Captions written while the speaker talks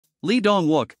Lee Dong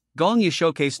Wook, Gong Yoo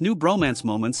showcase new bromance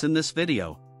moments in this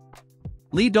video.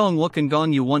 Lee Dong Wook and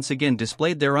Gong Yoo once again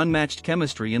displayed their unmatched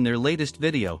chemistry in their latest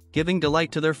video, giving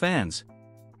delight to their fans.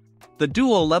 The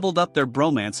duo leveled up their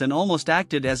bromance and almost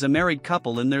acted as a married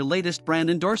couple in their latest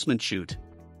brand endorsement shoot.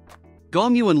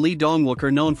 Gong Yoo and Lee Dong Wook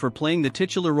are known for playing the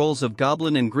titular roles of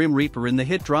Goblin and Grim Reaper in the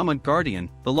hit drama Guardian,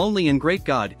 The Lonely and Great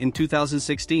God in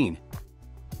 2016.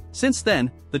 Since then,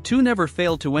 the two never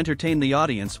failed to entertain the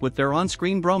audience with their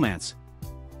on-screen bromance.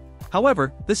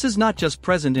 However, this is not just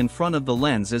present in front of the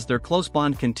lens, as their close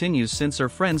bond continues since they're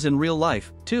friends in real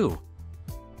life, too.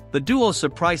 The duo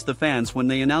surprised the fans when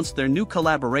they announced their new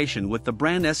collaboration with the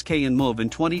brand SK Mauve in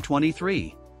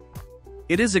 2023.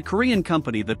 It is a Korean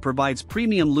company that provides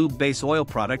premium lube-based oil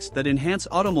products that enhance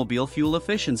automobile fuel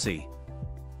efficiency.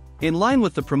 In line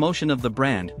with the promotion of the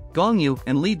brand, Gong Yoo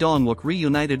and Lee Dong Wook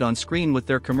reunited on screen with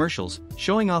their commercials,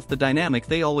 showing off the dynamic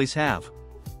they always have.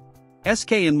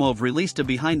 SK Mauve released a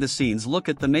behind-the-scenes look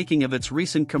at the making of its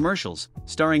recent commercials,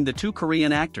 starring the two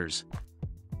Korean actors.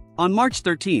 On March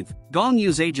 13, Gong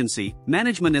Yoo's agency,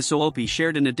 Management SOOP,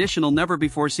 shared an additional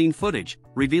never-before-seen footage,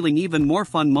 revealing even more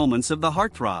fun moments of the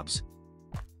heartthrobs.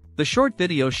 The short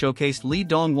video showcased Lee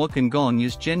Dong Wook and Gong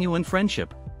Yoo's genuine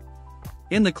friendship.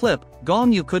 In the clip,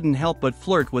 Gong Yoo couldn't help but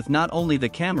flirt with not only the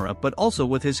camera but also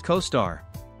with his co-star.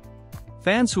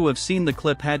 Fans who have seen the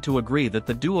clip had to agree that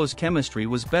the duo's chemistry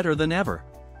was better than ever.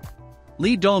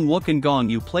 Lee Dong Wook and Gong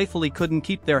Yoo playfully couldn't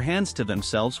keep their hands to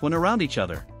themselves when around each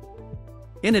other.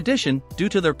 In addition, due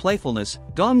to their playfulness,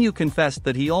 Gong Yoo confessed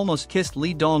that he almost kissed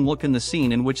Lee Dong Wook in the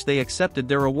scene in which they accepted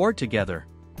their award together.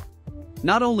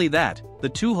 Not only that, the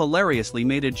two hilariously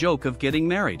made a joke of getting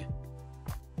married.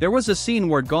 There was a scene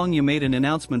where Gong Yoo made an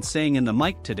announcement saying in the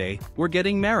mic, "Today, we're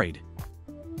getting married."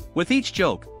 With each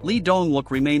joke, Lee Dong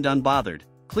Wook remained unbothered,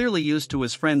 clearly used to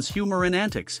his friend's humor and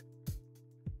antics.